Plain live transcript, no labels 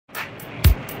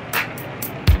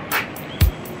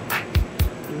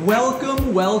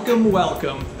Welcome, welcome,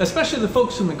 welcome, especially the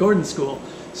folks from the Gordon School.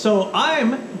 So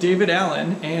I'm David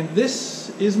Allyn, and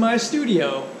this is my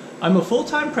studio. I'm a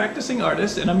full-time practicing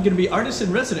artist, and I'm going to be artist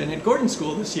in resident at Gordon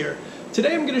School this year.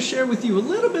 Today I'm going to share with you a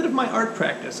little bit of my art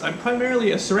practice. I'm primarily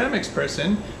a ceramics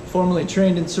person, formerly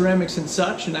trained in ceramics and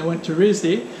such, and I went to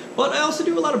RISD, but I also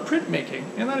do a lot of printmaking,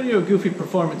 and then I do a goofy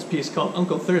performance piece called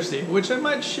Uncle Thirsty, which I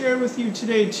might share with you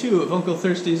today too if Uncle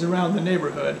Thirsty's around the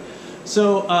neighborhood.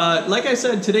 So, like I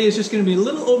said, today is just going to be a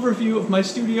little overview of my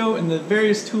studio and the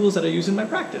various tools that I use in my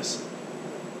practice.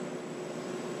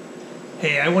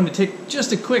 Hey, I wanted to take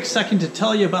just a quick second to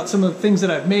tell you about some of the things that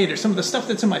I've made, or some of the stuff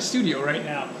that's in my studio right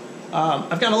now.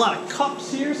 I've got a lot of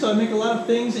cups here, so I make a lot of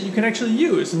things that you can actually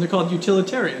use, and they're called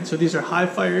utilitarian. So these are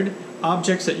high-fired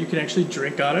objects that you can actually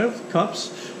drink out of,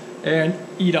 cups, and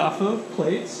eat off of,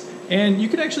 plates. And you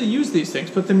can actually use these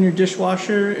things, put them in your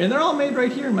dishwasher, and they're all made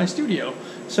right here in my studio.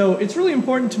 So it's really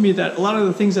important to me that a lot of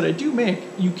the things that I do make,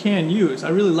 you can use. I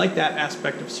really like that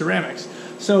aspect of ceramics.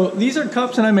 So these are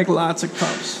cups, and I make lots of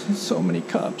cups. So many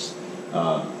cups.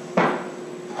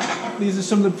 These are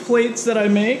some of the plates that I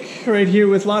make right here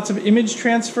with lots of image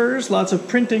transfers, lots of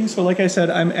printing. So like I said,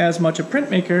 I'm as much a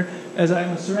printmaker as I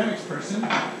am a ceramics person.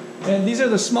 And these are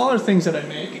the smaller things that I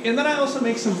make. And then I also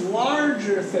make some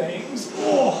larger things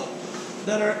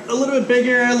that are a little bit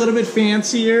bigger, a little bit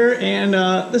fancier. And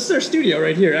this is our studio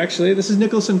right here, actually. This is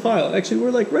Nicholson File. Actually,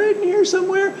 we're like right in here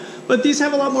somewhere. But these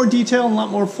have a lot more detail and a lot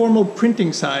more formal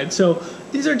printing side. So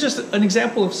these are just an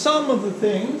example of some of the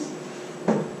things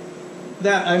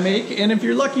that I make, and if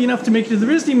you're lucky enough to make it to the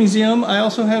RISD Museum, I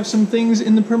also have some things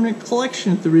in the permanent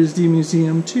collection at the RISD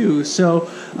Museum too. So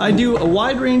I do a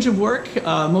wide range of work,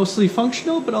 mostly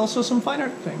functional, but also some fine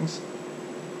art things.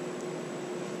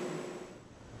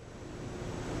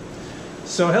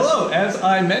 So hello, as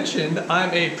I mentioned, I'm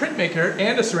a printmaker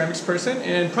and a ceramics person,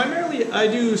 and primarily I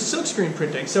do silkscreen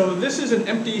printing. So this is an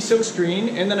empty silkscreen,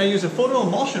 and then I use a photo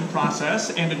emulsion process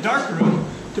and a darkroom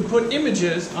to put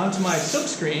images onto my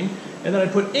silkscreen, and then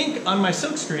I put ink on my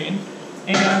silkscreen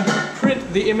and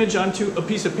print the image onto a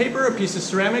piece of paper, a piece of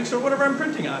ceramics, or whatever I'm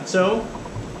printing on. So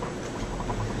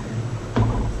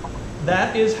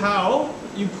that is how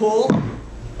you pull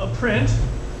a print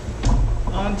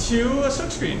onto a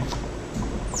silkscreen.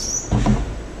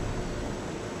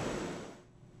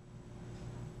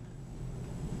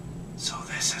 So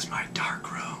this is my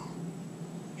dark room.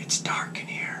 It's dark in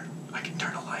here. I can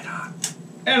turn a light on.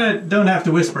 And I don't have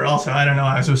to whisper also, I don't know,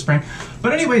 I was whispering.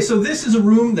 But anyway, so this is a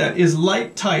room that is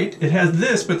light tight. It has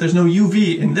this, but there's no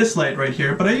UV in this light right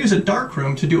here. But I use a dark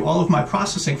room to do all of my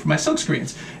processing for my silk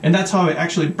screens. And that's how I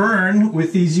actually burn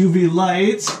with these UV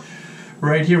lights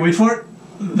right here. Wait for it.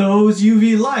 Those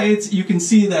UV lights, you can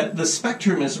see that the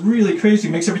spectrum is really crazy.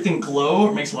 It makes everything glow,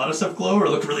 it makes a lot of stuff glow or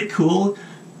look really cool.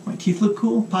 My teeth look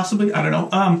cool, possibly, I don't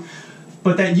know.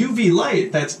 But that UV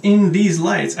light that's in these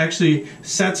lights actually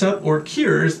sets up or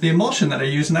cures the emulsion that I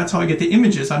use, and that's how I get the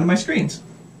images onto my screens.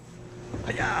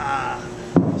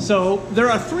 So there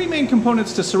are three main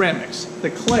components to ceramics. The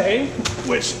clay,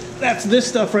 which that's this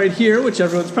stuff right here, which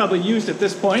everyone's probably used at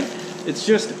this point. It's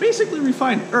just basically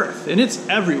refined earth, and it's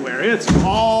everywhere. It's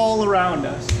all around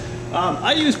us.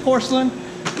 I use porcelain,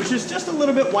 which is just a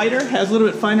little bit whiter, has a little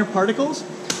bit finer particles.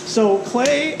 So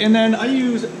clay, and then I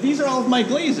use, these are all of my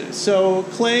glazes. So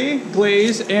clay,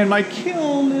 glaze, and my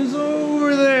kiln is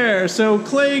over there. So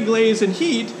clay, glaze, and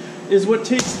heat is what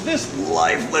takes this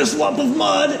lifeless lump of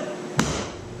mud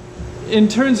and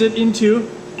turns it into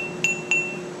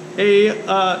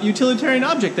a utilitarian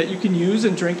object that you can use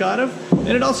and drink out of. And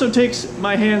it also takes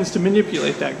my hands to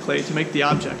manipulate that clay to make the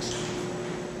objects.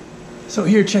 So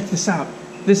here, check this out.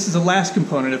 This is the last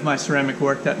component of my ceramic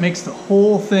work that makes the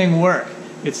whole thing work.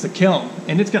 It's the kiln,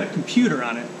 and it's got a computer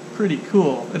on it. Pretty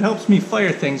cool. It helps me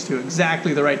fire things to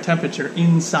exactly the right temperature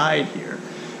inside here.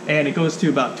 And it goes to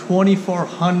about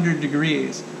 2,400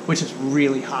 degrees, which is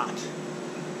really hot.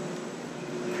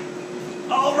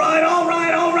 All right, all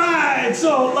right, all right.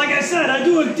 So, like I said, I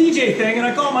do a DJ thing, and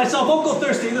I call myself Uncle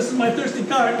Thirsty. This is my thirsty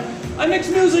card. I mix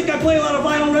music, I play a lot of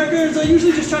vinyl records. I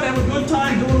usually just try to have a good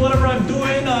time doing whatever I'm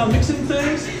doing, mixing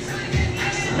things,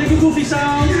 making goofy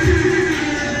sounds.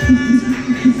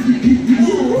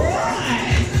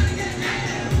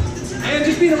 And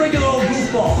just being a regular old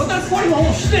goofball. But that's part of the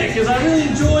whole shtick, is I really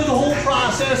enjoy the whole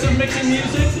process of mixing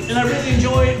music, and I really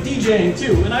enjoy DJing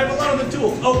too. And I have a lot of the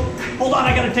tools. Oh, hold on,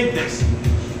 I gotta take this.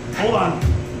 Hold on.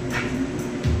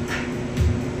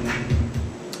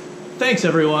 Thanks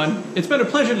everyone. It's been a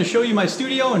pleasure to show you my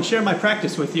studio and share my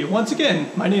practice with you. Once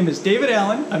again, my name is David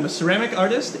Allyn. I'm a ceramic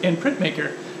artist and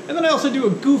printmaker. And then I also do a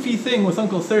goofy thing with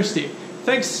Uncle Thirsty.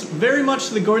 Thanks very much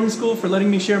to the Gordon School for letting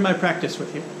me share my practice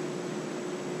with you.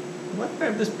 What did I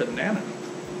have this banana?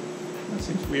 That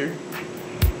seems weird.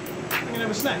 I'm gonna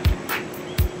have a snack.